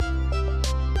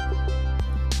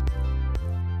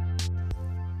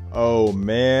Oh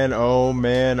man, oh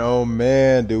man, oh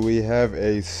man, do we have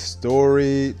a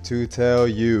story to tell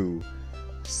you.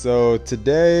 So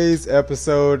today's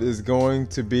episode is going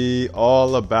to be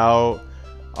all about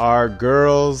our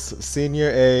girls'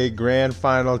 Senior A Grand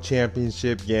Final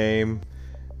Championship game.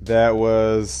 That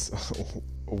was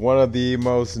one of the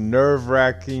most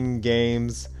nerve-wracking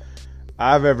games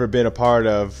I've ever been a part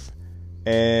of.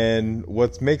 And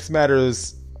what makes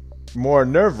matters more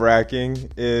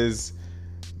nerve-wracking is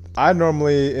I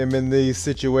normally am in these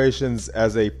situations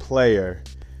as a player.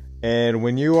 And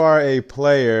when you are a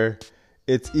player,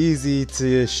 it's easy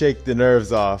to shake the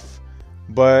nerves off.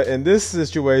 But in this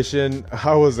situation,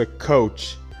 I was a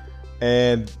coach,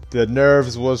 and the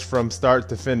nerves was from start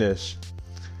to finish.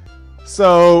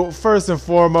 So first and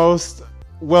foremost,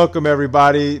 welcome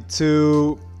everybody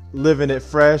to Living It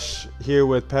Fresh here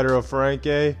with Pedro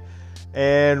Ferranque.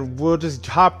 And we'll just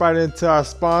hop right into our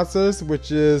sponsors,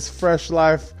 which is Fresh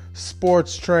Life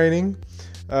Sports Training.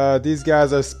 These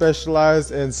guys are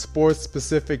specialized in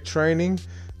sports-specific training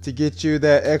to get you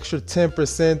that extra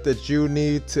 10% that you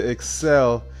need to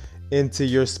excel into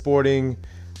your sporting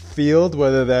field,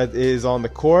 whether that is on the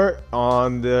court,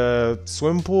 on the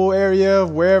swim pool area,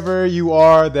 wherever you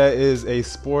are that is a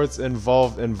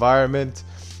sports-involved environment,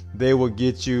 they will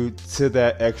get you to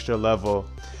that extra level.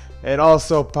 And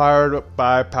also powered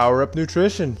by Power Up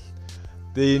Nutrition,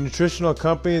 the nutritional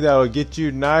company that will get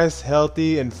you nice,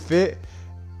 healthy, and fit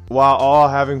while all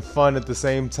having fun at the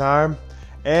same time.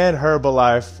 And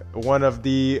Herbalife, one of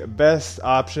the best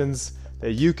options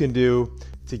that you can do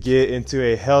to get into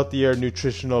a healthier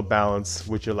nutritional balance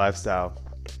with your lifestyle.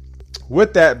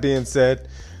 With that being said,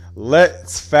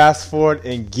 let's fast forward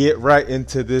and get right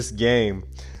into this game.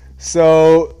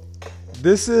 So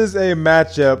this is a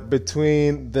matchup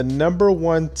between the number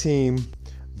 1 team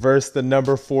versus the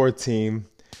number 4 team.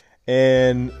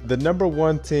 And the number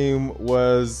 1 team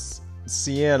was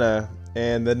Siena,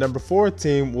 and the number 4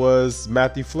 team was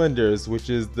Matthew Flinders, which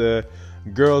is the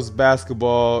girls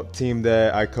basketball team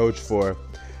that I coach for.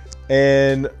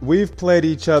 And we've played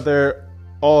each other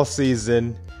all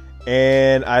season,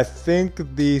 and I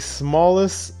think the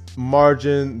smallest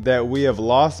margin that we have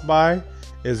lost by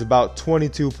is about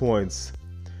 22 points.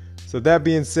 So that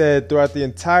being said, throughout the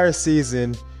entire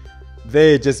season,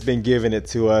 they had just been giving it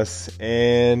to us,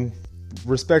 and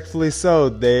respectfully so.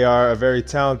 They are a very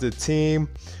talented team,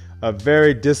 a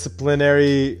very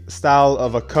disciplinary style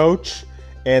of a coach,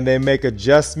 and they make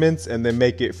adjustments, and they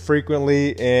make it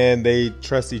frequently, and they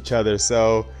trust each other.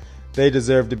 So they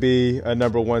deserve to be a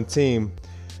number 1 team.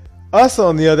 Us,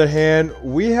 on the other hand,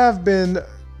 we have been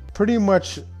pretty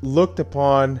much looked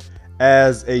upon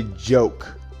as a joke,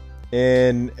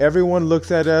 and everyone looks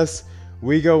at us.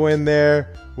 We go in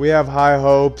there, we have high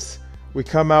hopes, we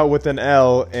come out with an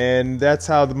L, and that's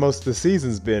how most of the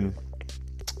season's been.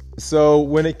 So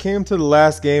when it came to the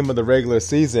last game of the regular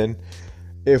season,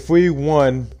 if we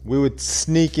won, we would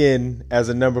sneak in as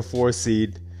a number 4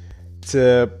 seed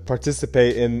to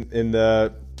participate in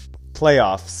the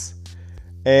playoffs.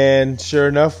 And sure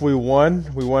enough, we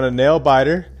won. We won a nail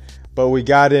biter, but we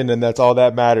got in, and that's all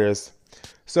that matters.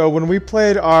 So when we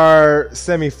played our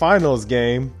semifinals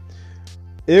game,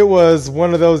 it was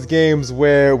one of those games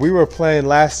where we were playing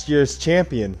last year's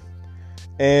champion.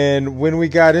 And when we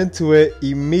got into it,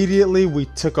 immediately we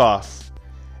took off.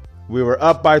 We were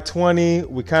up by 20.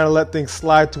 We kind of let things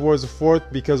slide towards the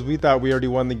 4th because we thought we already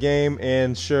won the game.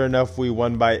 And sure enough, we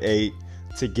won by 8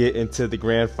 to get into the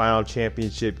Grand Final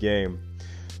Championship game.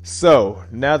 So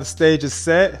now the stage is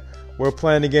set. We're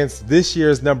playing against this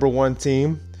year's number 1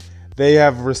 team. They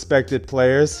have respected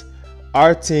players.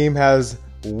 Our team has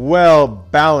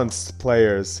well-balanced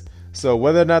players. So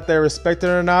whether or not they're respected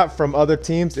or not from other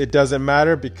teams, it doesn't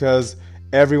matter because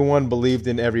everyone believed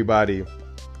in everybody.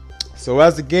 So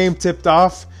as the game tipped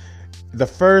off, the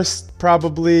first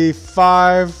probably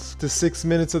 5 to 6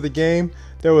 minutes of the game,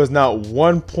 there was not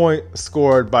 1 point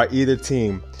scored by either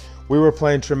team. We were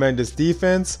playing tremendous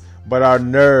defense, but our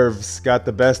nerves got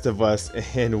the best of us,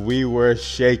 and we were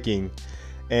shaking,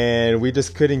 and we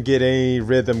just couldn't get any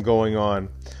rhythm going on.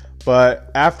 But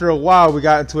after a while, we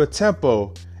got into a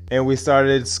tempo, and we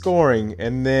started scoring.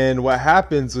 And then what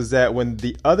happens was that when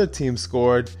the other team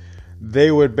scored, they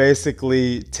would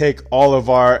basically take all of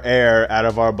our air out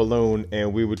of our balloon,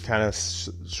 and we would kind of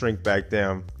shrink back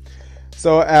down.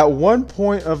 So at one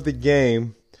point of the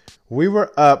game, we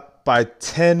were up by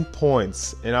 10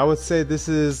 points. And I would say this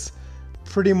is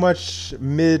pretty much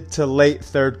mid to late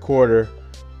 3rd quarter.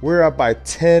 We're up by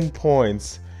 10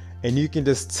 points, and you can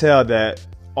just tell that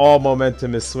all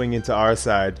momentum is swinging to our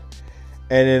side.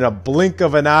 And in a blink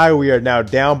of an eye, we are now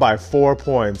down by 4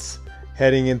 points.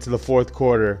 heading into the fourth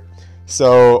quarter.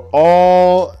 So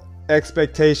all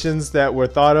expectations that were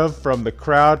thought of from the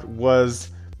crowd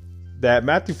was that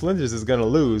Matthew Flinders is going to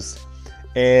lose.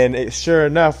 And sure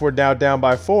enough, we're now down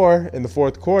by 4 in the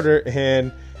fourth quarter,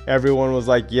 and everyone was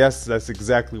like, yes, that's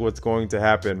exactly what's going to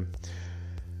happen.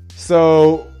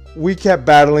 So we kept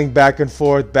battling back and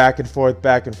forth, back and forth,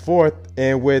 back and forth.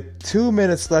 And with 2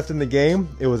 minutes left in the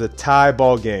game, it was a tie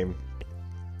ball game.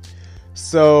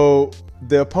 So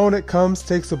the opponent comes,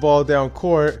 takes the ball down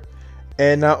court,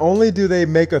 and not only do they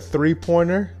make a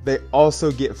three-pointer, they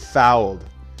also get fouled.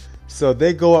 So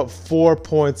they go up 4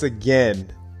 points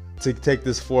again to take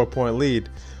this 4-point lead.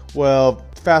 Well,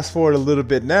 fast forward a little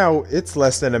bit now, it's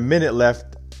less than a minute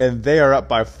left, and they are up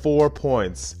by 4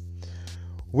 points.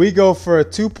 We go for a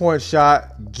 2-point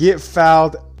shot, get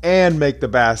fouled, and make the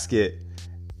basket.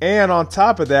 And on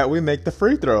top of that, we make the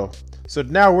free throw. So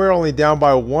now we're only down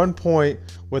by 1 point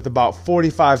with about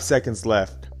 45 seconds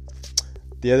left.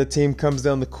 The other team comes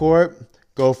down the court,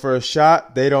 go for a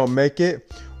shot, they don't make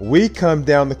it. We come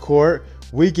down the court,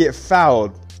 we get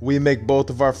fouled. We make both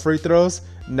of our free throws.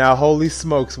 Now, holy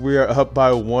smokes, we are up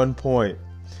by 1 point.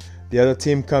 The other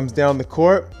team comes down the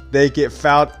court, they get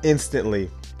fouled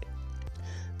instantly.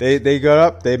 They go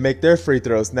up, they make their free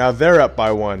throws. Now they're up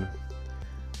by 1.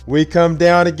 We come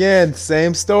down again,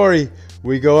 same story.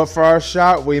 We go up for our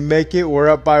shot, we make it, we're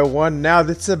up by 1. Now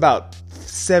that's about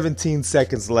 17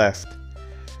 seconds left.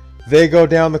 They go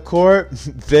down the court,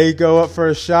 they go up for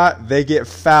a shot, they get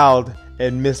fouled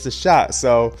and miss the shot.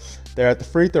 So they're at the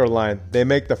free throw line. They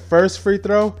make the first free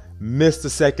throw, miss the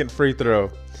second free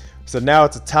throw. So now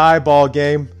it's a tie ball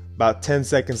game, about 10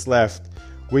 seconds left.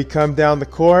 We come down the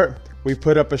court, we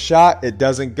put up a shot, it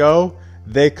doesn't go.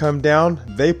 They come down,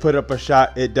 they put up a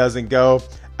shot, it doesn't go.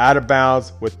 Out of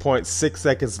bounds with 0.6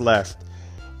 seconds left.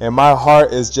 And my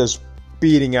heart is just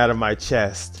beating out of my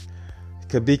chest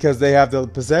because they have the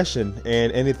possession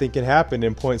and anything can happen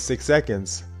in 0.6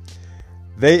 seconds.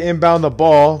 They inbound the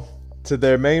ball to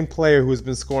their main player who's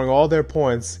been scoring all their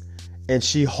points, and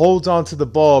she holds on to the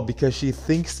ball because she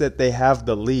thinks that they have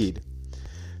the lead.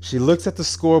 She looks at the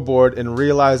scoreboard and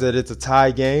realizes that it's a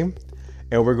tie game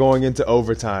and we're going into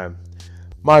overtime.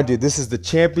 Mind you, this is the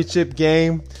championship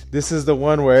game. This is the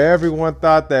one where everyone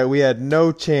thought that we had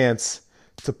no chance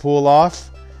to pull off,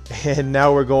 and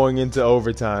now we're going into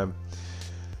overtime.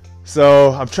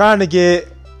 So I'm trying to get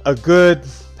a good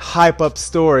hype up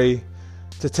story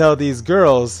to tell these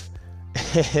girls,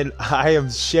 and I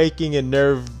am shaking and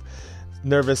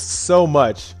nervous so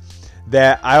much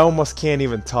that I almost can't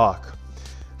even talk.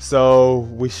 So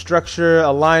we structure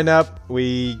a lineup,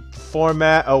 we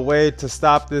format a way to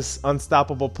stop this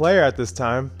unstoppable player at this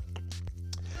time.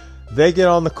 They get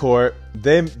on the court,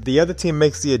 the other team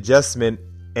makes the adjustment,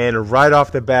 and right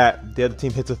off the bat, the other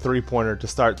team hits a three-pointer to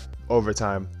start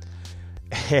overtime.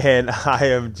 And I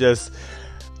am just,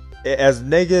 as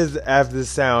negative as this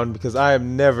sounds, because I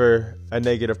am never a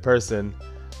negative person,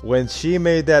 when she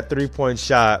made that three-point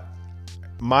shot,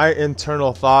 my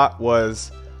internal thought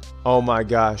was, oh my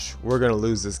gosh, we're going to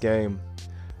lose this game.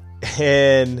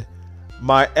 And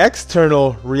my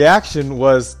external reaction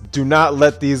was, do not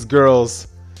let these girls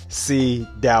see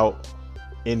doubt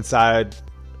inside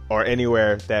or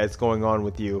anywhere that's going on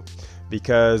with you,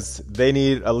 because they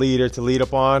need a leader to lead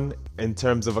upon in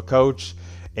terms of a coach,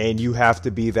 and you have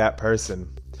to be that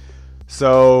person.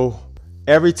 So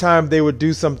every time they would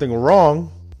do something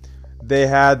wrong, they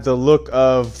had the look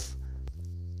of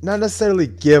not necessarily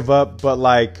give up, but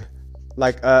like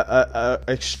a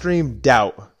extreme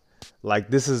doubt.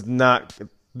 Like, this is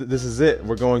it,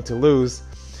 we're going to lose.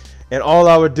 And all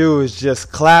I would do is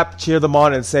just clap, cheer them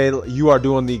on, and say, you are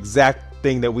doing the exact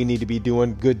thing that we need to be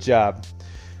doing. Good job.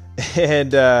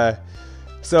 And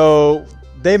so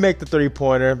they make the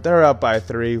three-pointer. They're up by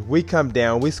 3. We come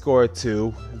down. We score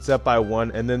 2. It's up by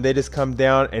 1. And then they just come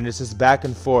down, and it's just back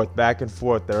and forth, back and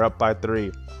forth. They're up by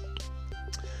 3.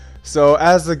 So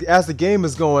as the game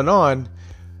is going on,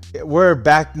 we're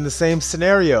back in the same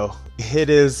scenario. It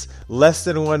is less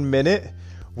than 1 minute.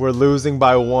 We're losing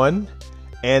by 1,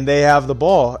 and they have the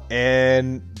ball,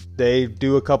 and they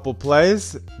do a couple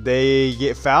plays. They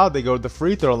get fouled. They go to the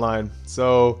free throw line.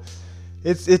 So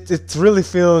it's really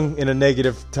feeling in a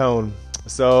negative tone.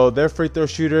 So their free throw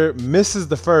shooter misses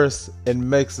the first and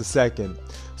makes the second.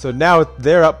 So now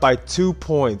they're up by 2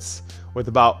 points with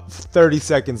about 30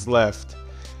 seconds left.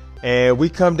 And we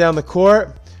come down the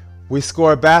court. We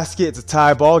score a basket. It's a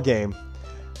tie ball game.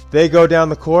 They go down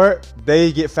the court.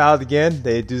 They get fouled again.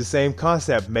 They do the same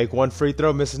concept. Make one free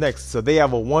throw, miss the next. So they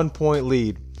have a 1-point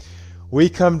lead. We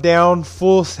come down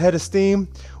full head of steam.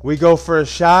 We go for a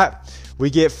shot. We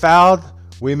get fouled.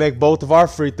 We make both of our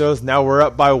free throws. Now we're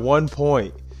up by 1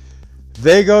 point.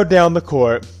 They go down the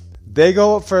court. They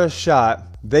go up for a shot.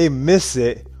 They miss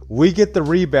it. We get the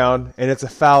rebound, and it's a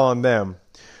foul on them.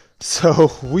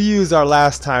 So we use our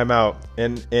last timeout,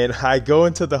 and I go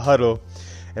into the huddle,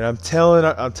 and I'm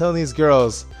telling these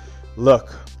girls,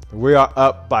 look, we are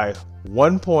up by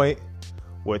 1 point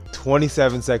with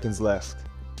 27 seconds left.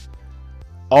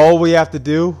 All we have to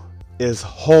do is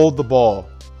hold the ball.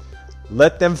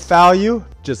 Let them foul you,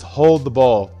 just hold the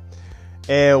ball.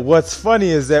 And what's funny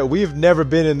is that we've never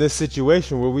been in this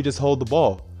situation where we just hold the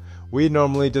ball. We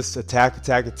normally just attack,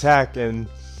 and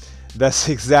that's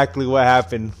exactly what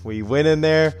happened. We went in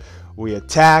there, we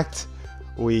attacked,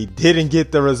 we didn't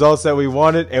get the results that we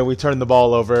wanted, and we turned the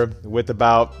ball over with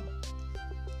about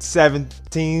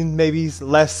 17, maybe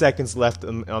less seconds left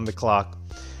on the clock.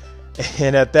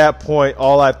 And at that point,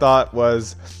 all I thought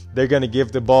was they're going to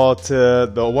give the ball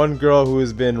to the one girl who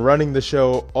has been running the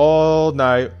show all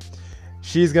night.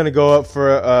 She's going to go up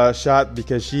for a shot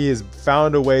because she has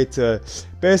found a way to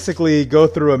basically go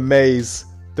through a maze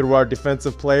through our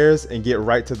defensive players and get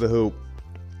right to the hoop.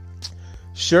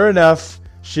 Sure enough,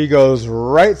 she goes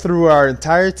right through our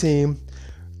entire team,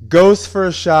 goes for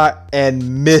a shot,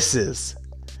 and misses.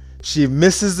 She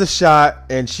misses the shot,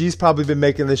 and she's probably been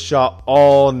making this shot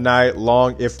all night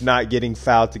long, if not getting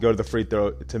fouled to go to the free throw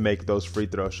to make those free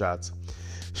throw shots.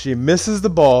 She misses the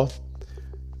ball.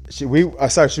 She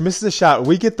misses the shot.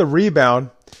 We get the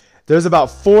rebound. There's about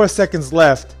 4 seconds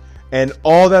left, and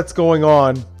all that's going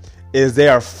on is they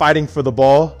are fighting for the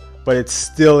ball, but it's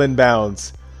still in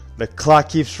bounds. The clock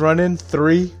keeps running.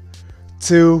 3,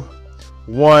 2,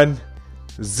 1,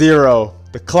 0.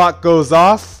 The clock goes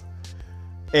off.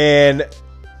 And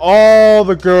all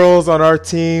the girls on our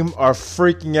team are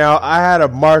freaking out. I had a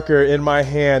marker in my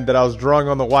hand that I was drawing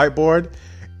on the whiteboard,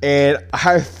 and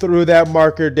I threw that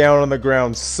marker down on the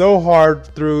ground so hard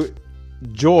through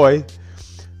joy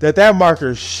that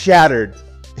marker shattered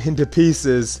into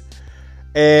pieces.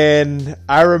 And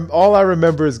all I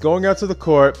remember is going out to the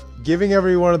court, giving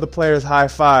every one of the players high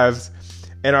fives,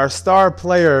 and our star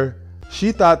player,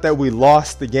 she thought that we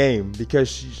lost the game because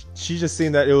she just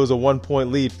seen that it was a 1 point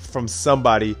lead from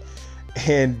somebody,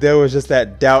 and there was just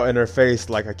that doubt in her face,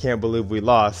 like, I can't believe we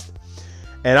lost.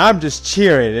 And I'm just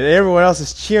cheering, and everyone else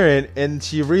is cheering, and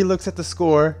she re-looks at the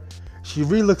score, she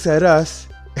re-looks at us,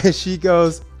 and she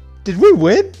goes, did we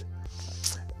win?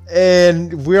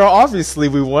 And we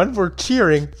won, we're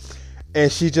cheering,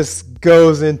 and she just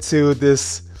goes into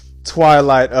this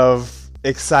twilight of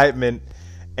excitement.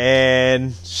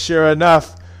 And sure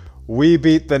enough, we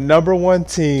beat the number 1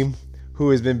 team who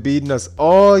has been beating us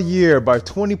all year by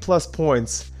 20 plus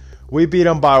points. We beat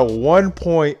them by 1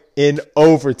 point in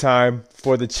overtime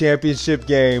for the championship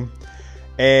game.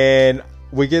 And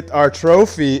we get our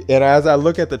trophy. And as I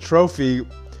look at the trophy,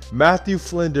 Matthew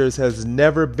Flinders has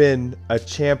never been a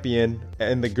champion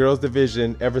in the girls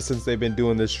division ever since they've been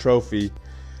doing this trophy.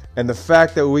 And the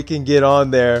fact that we can get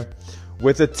on there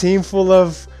with a team full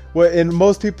of, and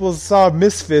most people saw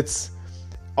misfits,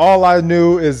 all I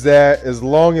knew is that as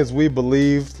long as we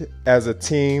believed as a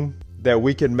team that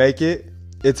we can make it,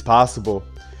 it's possible.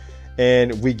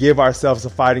 And we give ourselves a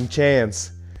fighting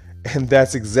chance. And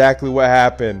that's exactly what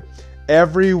happened.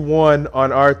 Everyone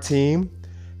on our team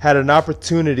had an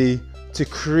opportunity to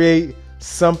create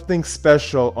something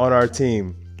special on our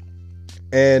team.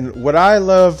 And what I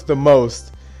love the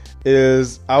most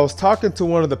is I was talking to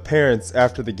one of the parents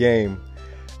after the game,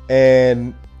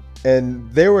 and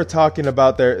they were talking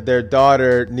about their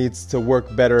daughter needs to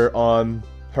work better on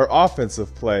her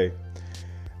offensive play.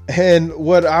 And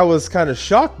what I was kind of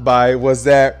shocked by was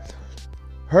that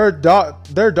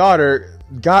their daughter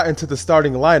got into the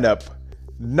starting lineup,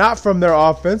 not from their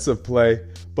offensive play,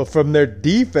 but from their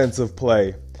defensive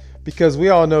play. Because we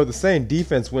all know the saying,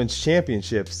 defense wins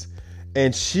championships.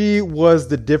 And she was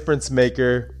the difference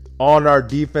maker on our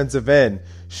defensive end.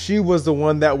 She was the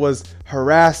one that was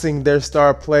harassing their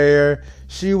star player.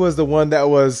 She was the one that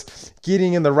was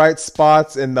getting in the right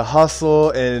spots and the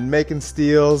hustle and making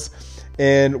steals.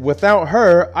 And without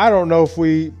her, I don't know if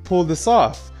we pulled this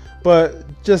off.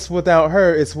 But just without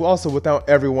her, it's also without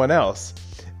everyone else.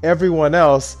 Everyone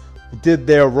else did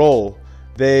their role.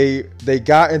 They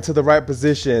got into the right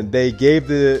position. They gave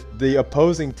the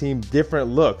opposing team different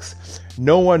looks.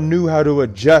 No one knew how to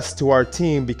adjust to our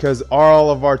team because all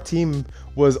of our team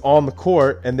was on the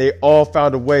court, and they all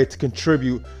found a way to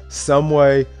contribute some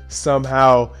way,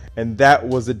 somehow, and that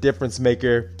was the difference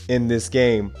maker in this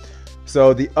game.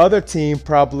 So the other team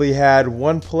probably had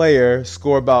one player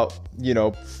score about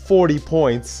 40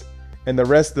 points, and the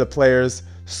rest of the players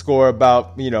score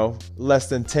about, less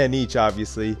than 10 each,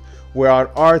 obviously, where on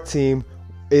our team,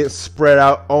 it spread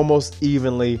out almost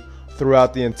evenly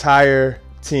throughout the entire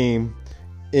team,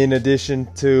 in addition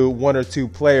to one or two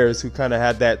players who kind of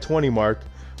had that 20 mark.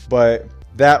 But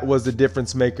that was the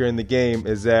difference maker in the game,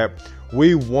 is that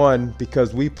we won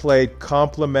because we played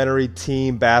complementary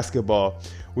team basketball.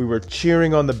 We were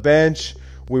cheering on the bench.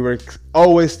 We were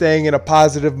always staying in a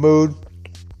positive mood,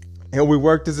 and we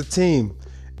worked as a team.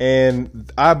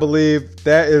 And I believe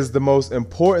that is the most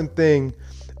important thing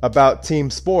about team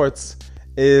sports,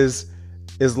 is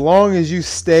as long as you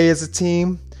stay as a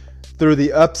team through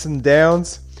the ups and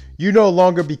downs, you no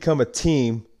longer become a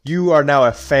team. You are now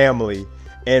a family,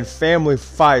 and family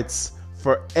fights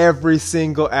for every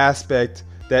single aspect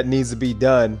that needs to be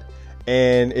done.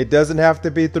 And it doesn't have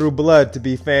to be through blood to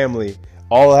be family.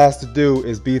 All it has to do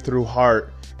is be through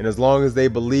heart. And as long as they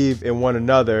believe in one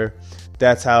another,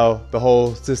 that's how the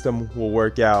whole system will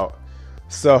work out.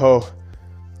 So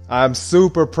I'm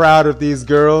super proud of these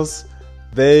girls.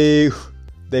 They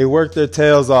worked their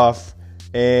tails off.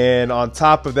 And on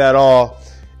top of that all,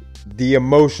 the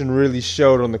emotion really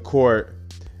showed on the court.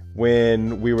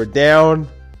 When we were down,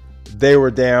 they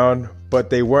were down, but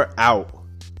they weren't out.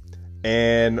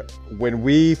 And when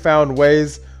we found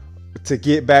ways to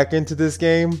get back into this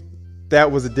game,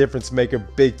 that was a difference maker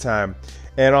big time.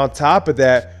 And on top of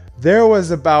that, there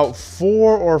was about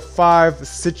 4 or 5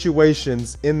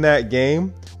 situations in that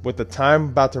game with the time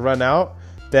about to run out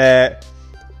that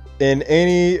in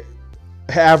any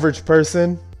average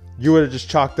person, you would have just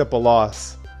chalked up a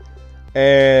loss.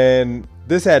 And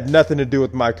this had nothing to do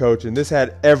with my coaching. This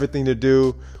had everything to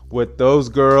do with those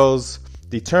girls'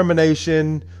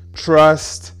 determination,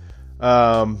 trust,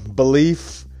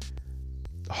 belief,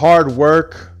 hard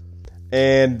work,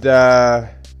 and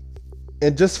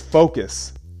just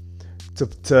focus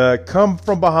to come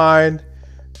from behind,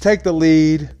 take the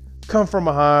lead, come from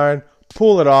behind,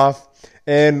 pull it off.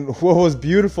 And what was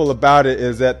beautiful about it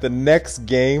is that the next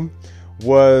game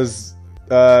was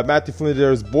Matthew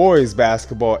Flinders boys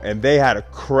basketball, and they had a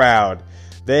crowd.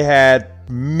 They had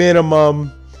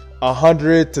minimum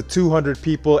 100 to 200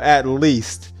 people at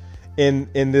least in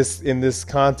this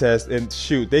contest. And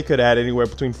shoot, they could have had anywhere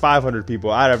between 500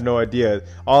 people. I have no idea.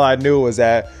 All I knew was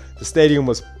that the stadium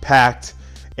was packed,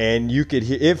 and you could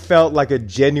hear, it felt like a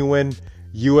genuine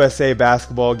USA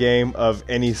basketball game of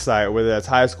any site, whether that's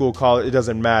high school, college, it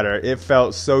doesn't matter. It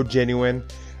felt so genuine,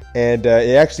 and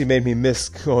it actually made me miss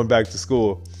going back to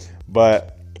school.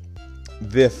 But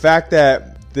the fact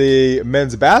that the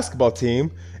men's basketball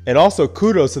team, and also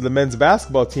kudos to the men's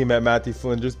basketball team at Matthew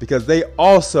Flinders, because they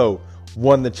also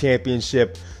won the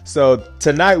championship. So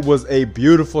tonight was a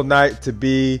beautiful night to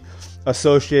be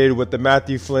associated with the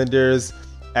Matthew Flinders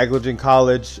Eglin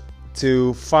College.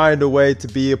 To find a way to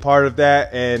be a part of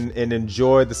that and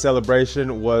enjoy the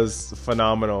celebration was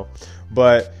phenomenal.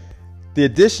 But the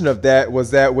addition of that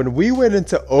was that when we went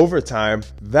into overtime,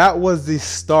 that was the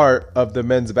start of the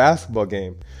men's basketball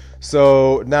game.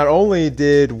 So not only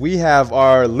did we have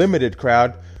our limited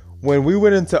crowd, when we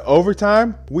went into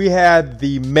overtime, we had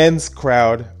the men's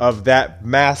crowd of that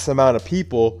mass amount of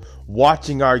people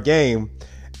watching our game.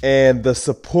 And the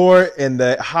support and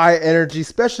the high energy,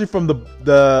 especially from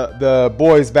the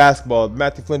boys basketball,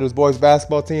 Matthew Flinders boys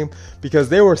basketball team, because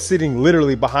they were sitting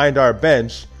literally behind our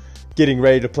bench getting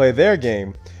ready to play their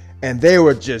game. And they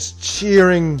were just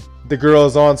cheering the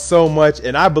girls on so much.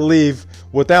 And I believe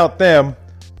without them,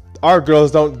 our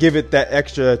girls don't give it that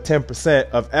extra 10%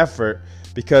 of effort,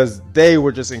 because they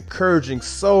were just encouraging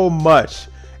so much.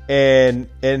 And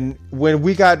when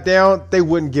we got down, they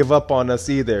wouldn't give up on us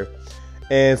either.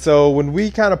 And so when we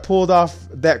kind of pulled off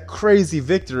that crazy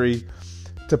victory,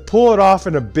 to pull it off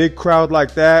in a big crowd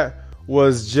like that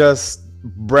was just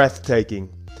breathtaking.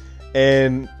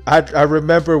 And I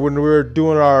remember when we were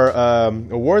doing our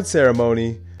award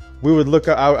ceremony, we would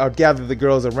I would gather the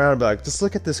girls around and be like, just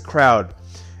look at this crowd.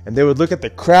 And they would look at the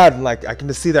crowd, and like I can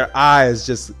just see their eyes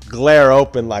just glare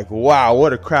open like, wow,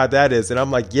 what a crowd that is. And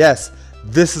I'm like, yes,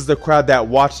 this is the crowd that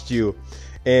watched you.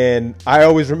 And I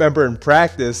always remember in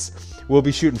practice, we'll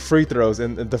be shooting free throws,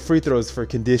 and the free throws for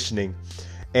conditioning.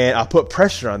 And I'll put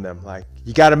pressure on them, like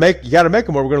you gotta make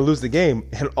them, or we're gonna lose the game.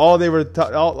 And all they were,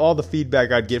 all the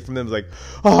feedback I'd get from them was like,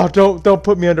 oh, don't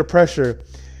put me under pressure.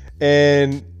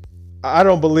 And I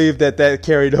don't believe that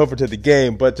carried over to the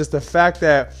game, but just the fact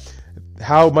that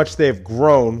how much they've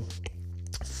grown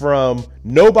from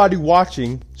nobody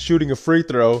watching, shooting a free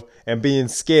throw and being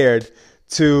scared,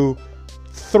 to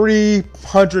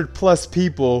 300 plus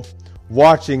people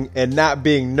watching and not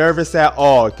being nervous at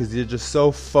all because you're just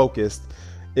so focused,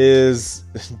 is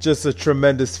just a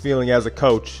tremendous feeling as a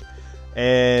coach.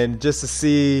 and just to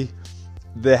see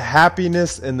the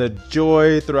happiness and the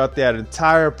joy throughout that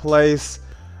entire place.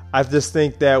 I just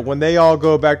think that when they all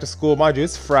go back to school, mind you,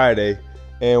 it's Friday,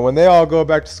 and when they all go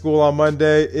back to school on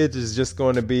Monday, it is just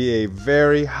going to be a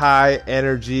very high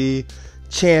energy,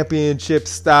 championship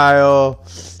style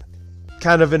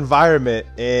kind of environment.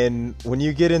 And when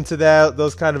you get into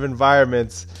those kind of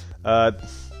environments,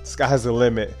 sky's the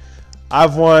limit.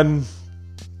 I've won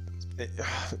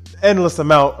endless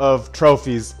amount of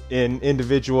trophies in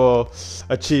individual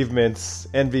achievements,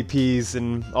 MVPs,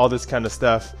 and all this kind of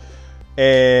stuff,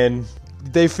 and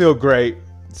they feel great,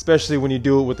 especially when you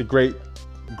do it with a great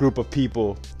group of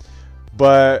people.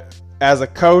 But as a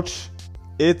coach,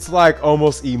 it's like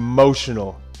almost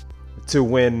emotional to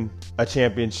win a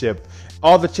championship.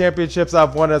 All the championships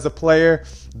I've won as a player,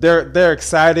 they're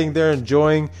exciting, they're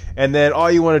enjoying, and then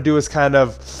all you want to do is kind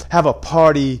of have a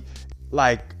party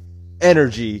like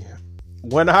energy.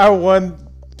 When I won,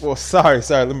 well, sorry,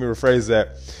 let me rephrase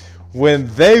that. When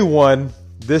they won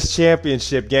this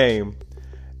championship game,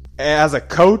 as a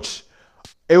coach,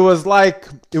 it was like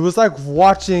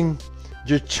watching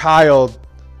your child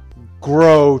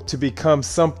grow to become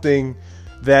something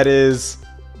that is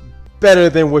better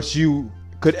than what you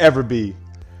could ever be.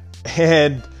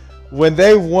 And when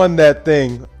they won that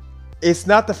thing, it's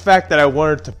not the fact that I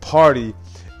wanted to party.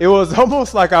 It was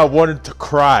almost like I wanted to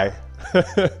cry.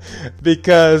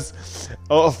 Because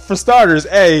for starters,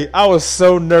 I was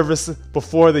so nervous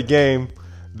before the game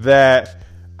that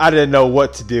I didn't know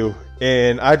what to do,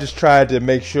 and I just tried to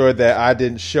make sure that I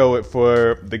didn't show it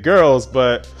for the girls,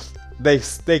 but they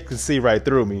could see right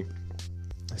through me,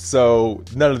 so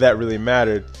none of that really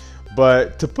mattered.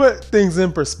 But to put things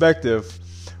in perspective,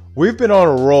 we've been on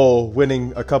a roll,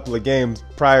 winning a couple of games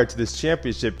prior to this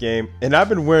championship game, and I've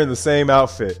been wearing the same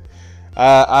outfit.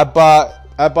 I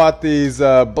bought these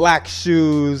black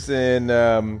shoes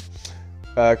and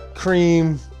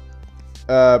cream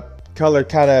color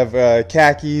kind of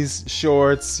khakis,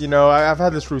 shorts. You know, I've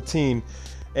had this routine,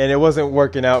 and it wasn't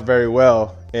working out very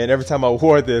well. And every time I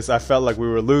wore this, I felt like we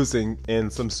were losing,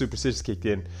 and some superstition kicked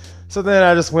in. So then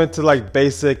I just went to like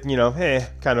basic,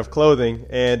 kind of clothing,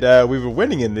 and we were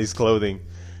winning in these clothing.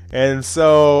 And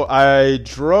so I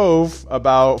drove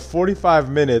about 45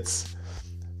 minutes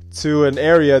to an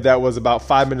area that was about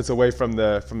 5 minutes away from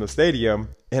the stadium,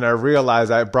 and I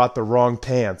realized I brought the wrong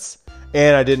pants,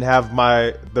 and I didn't have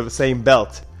the same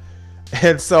belt.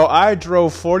 And so I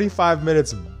drove 45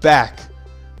 minutes back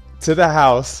to the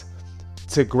house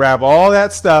to grab all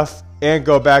that stuff and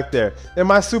go back there.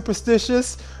 Am I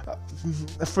superstitious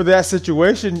for that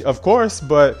situation? Of course,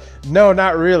 but no,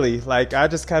 not really. Like, I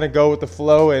just kind of go with the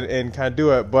flow and kind of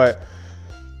do it. But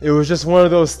it was just one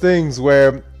of those things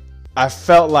where I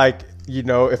felt like,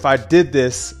 if I did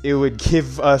this, it would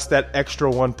give us that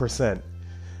extra 1%.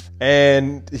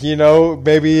 And,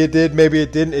 maybe it did, maybe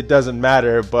it didn't. It doesn't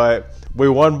matter. But we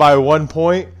won by 1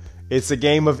 point. It's a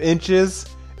game of inches,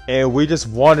 and we just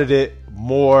wanted it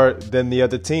more than the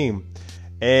other team.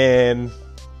 And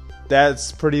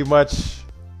that's pretty much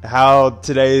how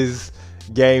today's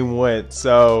game went.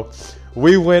 So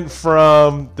we went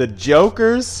from the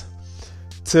jokers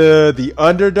to the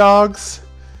underdogs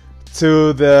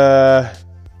to the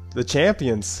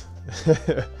champions.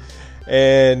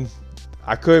 And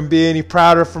I couldn't be any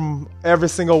prouder from every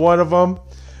single one of them.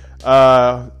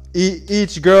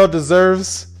 Each girl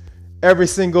deserves every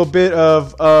single bit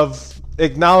of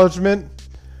acknowledgement.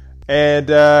 And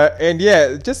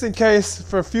yeah, just in case,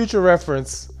 for future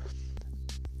reference,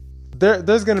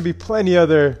 there's going to be plenty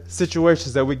other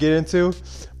situations that we get into,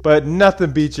 but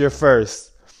nothing beats your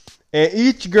first. And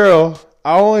each girl,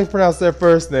 I only pronounce their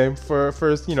first name for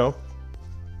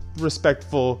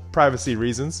respectful privacy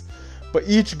reasons, but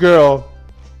each girl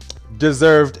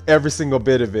deserved every single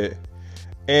bit of it.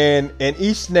 And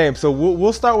each name, so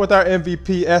we'll start with our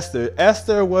MVP, Esther.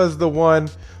 Esther was the one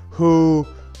who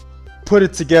put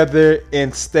it together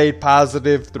and stayed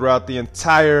positive throughout the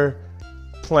entire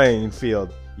playing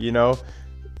field.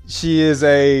 She is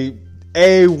a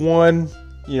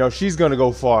A1. She's gonna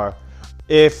go far.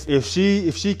 If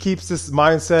she keeps this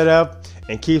mindset up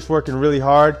and keeps working really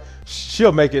hard,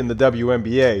 she'll make it in the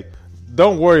WNBA.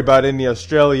 Don't worry about any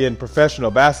Australian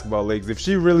professional basketball leagues. If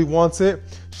she really wants it,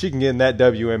 she can get in that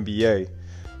WNBA.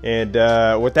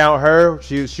 And without her,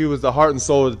 she was the heart and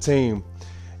soul of the team.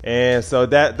 And so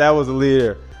that was a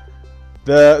leader.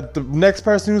 The next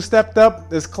person who stepped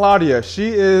up is Claudia.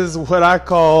 She is what I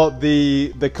call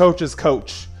the coach's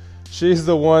coach. She's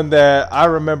the one that I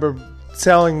remember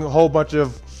telling a whole bunch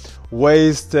of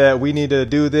ways that we need to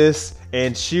do this,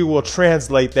 and she will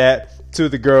translate that to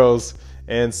the girls.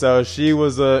 And so she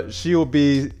will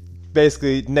be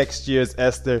basically next year's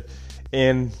Esther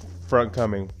in front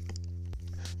coming.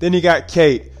 Then you got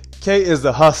Kate. Kate is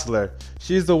the hustler.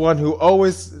 She's the one who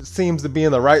always seems to be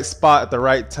in the right spot at the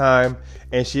right time,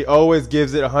 and she always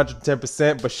gives it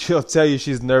 110%, but she'll tell you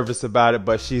she's nervous about it,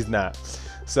 but she's not.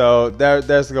 So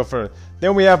there's to go for.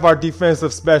 Then we have our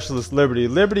defensive specialist, Liberty.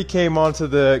 Liberty came onto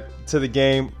the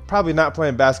game probably not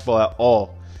playing basketball at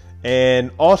all,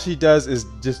 and all she does is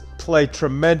just play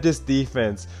tremendous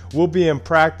defense. We'll be in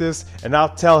practice, and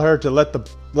I'll tell her to let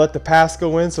the pass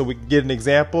go in so we can get an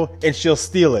example, and she'll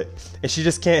steal it, and she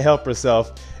just can't help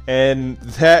herself. And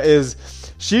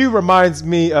she reminds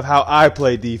me of how I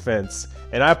play defense.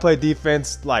 And I play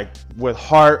defense like with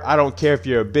heart. I don't care if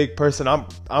you're a big person. I'm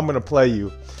gonna play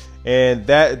you, and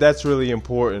that's really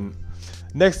important.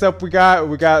 Next up, we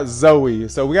got Zoe.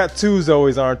 So we got two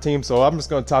Zoes on our team. So I'm just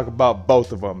gonna talk about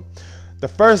both of them. The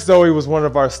first Zoe was one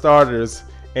of our starters,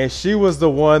 and she was the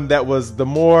one that was the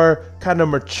more kind of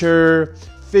mature,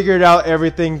 figured out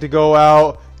everything to go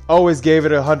out, always gave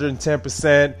it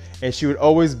 110%, and she would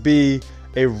always be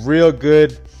a real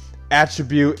good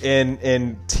attribute and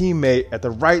teammate at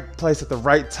the right place at the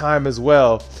right time as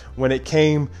well when it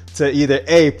came to either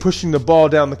A, pushing the ball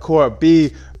down the court,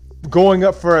 B, going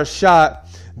up for a shot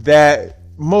that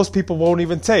most people won't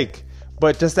even take.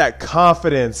 But just that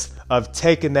confidence of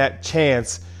taking that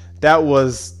chance, that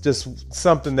was just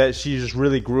something that she just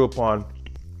really grew upon.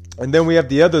 And then we have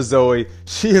the other Zoe.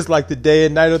 She is like the day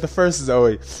and night of the first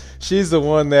Zoe. She's the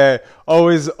one that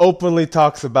always openly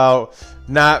talks about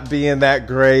not being that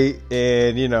great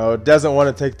and, doesn't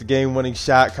want to take the game-winning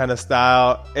shot kind of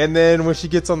style. And then when she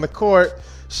gets on the court,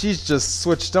 she's just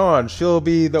switched on. She'll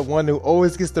be the one who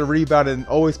always gets the rebound and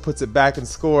always puts it back and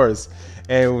scores.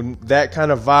 And that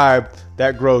kind of vibe,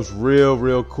 that grows real,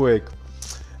 real quick.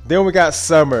 Then we got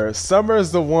Summer. Summer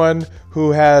is the one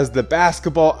who has the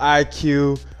basketball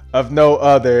IQ of no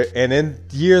other, and in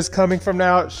years coming from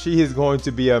now, she is going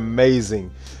to be amazing.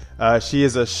 She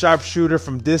is a sharpshooter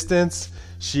from distance.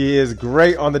 She is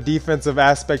great on the defensive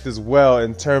aspect as well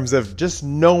in terms of just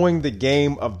knowing the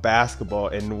game of basketball,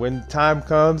 and when time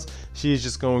comes, she's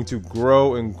just going to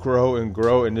grow and grow and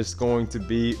grow, and it's going to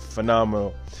be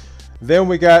phenomenal. Then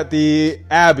we got the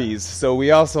Abbies. So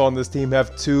we also on this team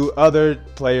have two other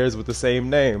players with the same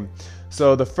name.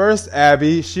 So the first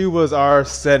Abby, she was our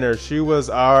center. She was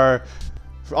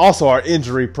also our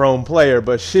injury-prone player,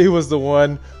 but she was the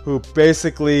one who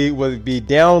basically would be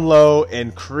down low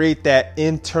and create that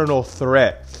internal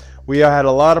threat. We had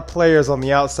a lot of players on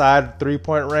the outside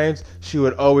three-point range. She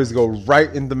would always go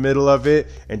right in the middle of it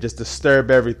and just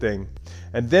disturb everything.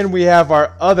 And then we have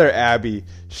our other Abby.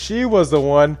 She was the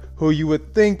one who you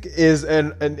would think is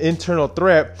an internal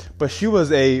threat, but she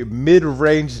was a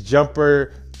mid-range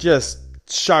jumper, just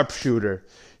sharpshooter.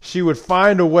 She would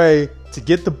find a way to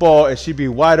get the ball and she'd be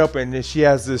wide open, and she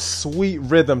has this sweet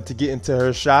rhythm to get into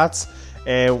her shots,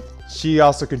 and she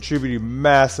also contributed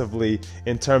massively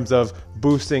in terms of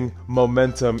boosting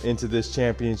momentum into this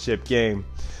championship game.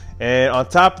 And on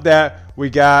top of that, we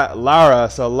got Lara.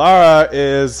 So Lara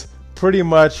is pretty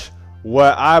much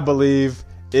what I believe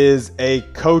is a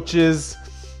coach's,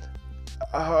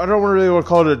 I don't really want to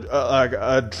call it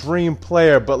a dream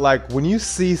player, but like when you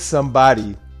see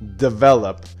somebody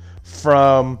develop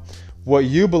from what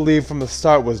you believe from the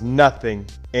start was nothing,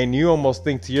 and you almost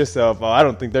think to yourself, oh, I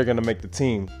don't think they're going to make the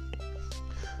team,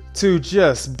 to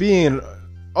just being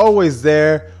always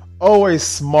there, always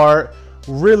smart,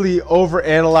 really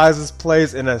overanalyzes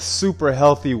plays in a super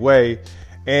healthy way.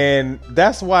 And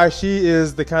that's why she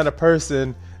is the kind of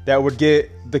person that would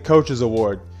get the coach's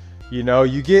award.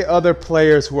 You get other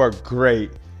players who are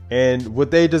great, and would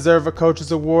they deserve a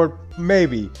coach's award?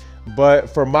 Maybe. But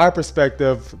from my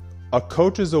perspective, a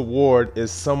coach's award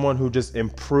is someone who just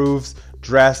improves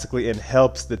drastically and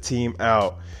helps the team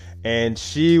out. And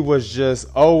she was just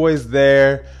always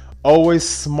there, always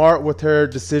smart with her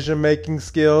decision-making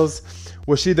skills.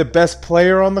 Was she the best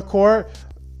player on the court?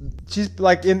 She's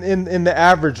like in the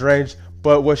average range,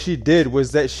 but what she did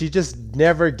was that she just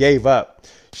never gave up.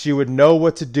 She would know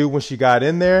what to do when she got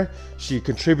in there. She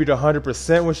contributed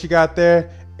 100% when she got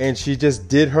there, and she just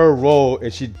did her role,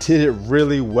 and she did it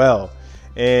really well.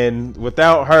 And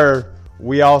without her,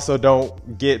 we also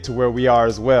don't get to where we are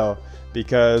as well,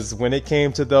 because when it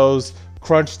came to those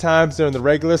crunch times during the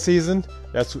regular season,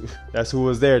 that's who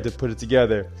was there to put it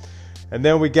together. And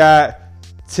then we got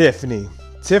Tiffany.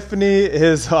 Tiffany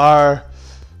is our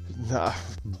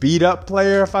beat up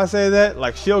player, if I say that.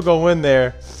 Like, she'll go in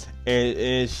there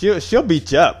and she'll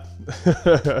beat you up.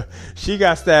 She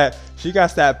got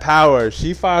that power.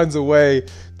 She finds a way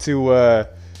to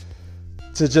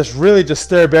just really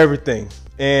disturb everything.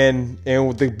 And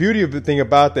the beauty of the thing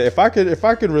about that, if I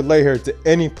could relate her to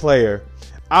any player,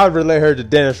 I would relate her to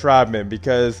Dennis Rodman,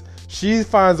 because she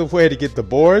finds a way to get the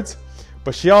boards,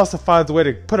 but she also finds a way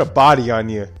to put a body on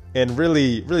you and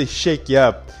really shake you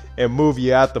up and move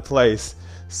you out the place.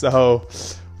 So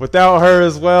without her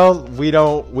as well, we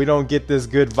don't get this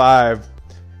good vibe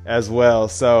as well.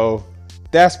 So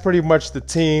that's pretty much the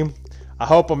team. I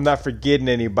hope I'm not forgetting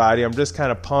anybody. I'm just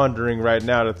kind of pondering right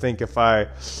now to think if I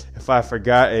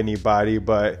forgot anybody,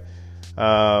 but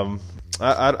I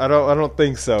don't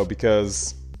think so,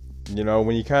 because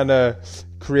when you kind of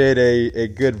create a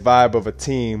good vibe of a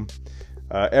team,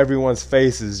 everyone's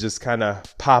faces just kind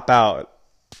of pop out.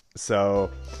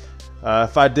 So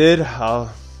if I did,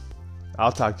 I'll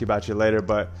talk to you about you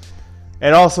later.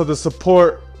 And also the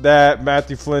support that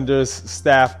Matthew Flinders'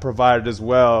 staff provided as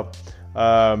well.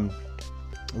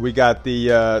 We got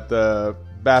the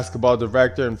basketball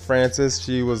director, and Frances.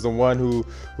 She was the one who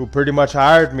pretty much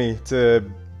hired me to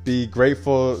be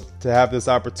grateful to have this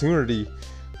opportunity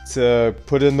to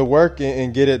put in the work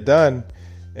and get it done.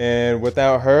 And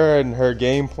without her and her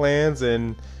game plans,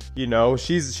 and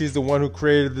she's the one who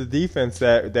created the defense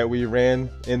that we ran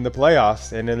in the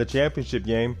playoffs and in the championship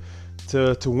game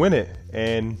to win it.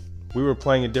 And we were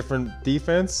playing a different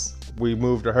defense. We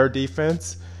moved to her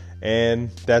defense, and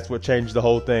that's what changed the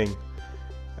whole thing.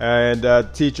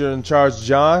 And teacher in charge,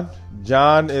 John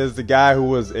is the guy who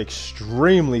was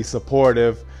extremely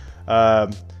supportive,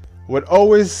 would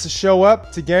always show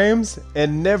up to games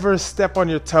and never step on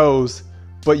your toes,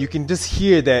 but you can just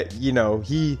hear that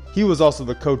he was also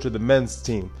the coach of the men's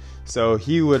team, so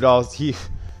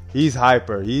he's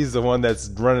hyper. He's the one that's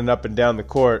running up and down the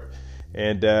court,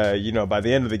 and by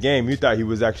the end of the game, you thought he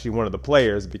was actually one of the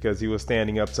players because he was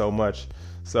standing up so much.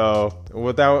 So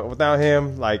without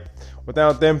him,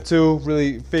 without them two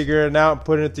really figuring it out,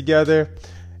 putting it together,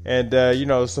 and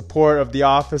the support of the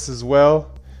office as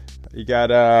well. You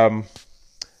got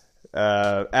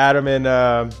Adam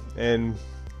and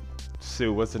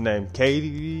Sue. What's her name?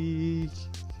 Katie,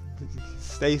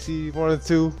 Stacy, one or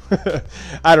two.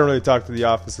 I don't really talk to the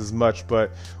office as much,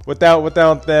 but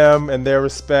without them and their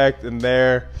respect and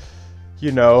their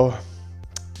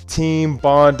team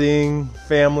bonding,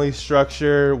 family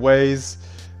structure ways,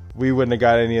 we wouldn't have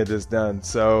got any of this done.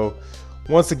 So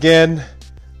once again,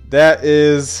 that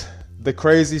is the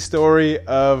crazy story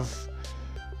of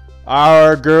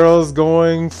our girls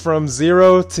going from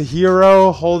zero to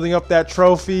hero, holding up that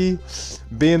trophy,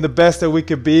 being the best that we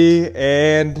could be,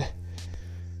 and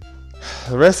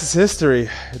the rest is history.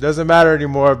 It doesn't matter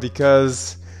anymore,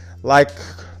 because like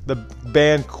the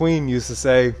band Queen used to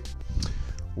say,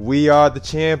 we are the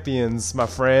champions, my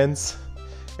friends,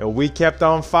 and we kept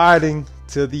on fighting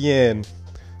to the end.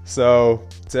 So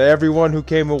to everyone who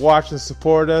came to watch and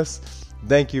support us,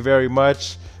 thank you very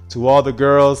much. To all the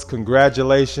girls,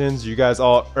 congratulations. You guys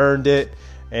all earned it.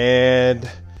 And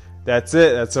that's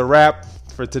it. That's a wrap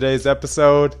for today's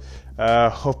episode.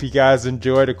 Hope you guys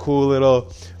enjoyed a cool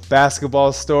little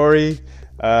basketball story.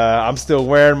 I'm still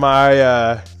wearing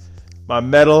my my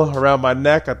medal around my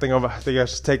neck. I think I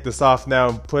should take this off now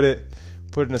and put it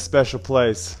in a special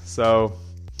place. So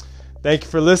thank you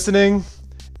for listening,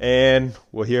 and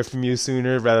we'll hear from you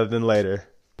sooner rather than later.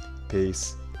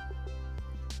 Peace.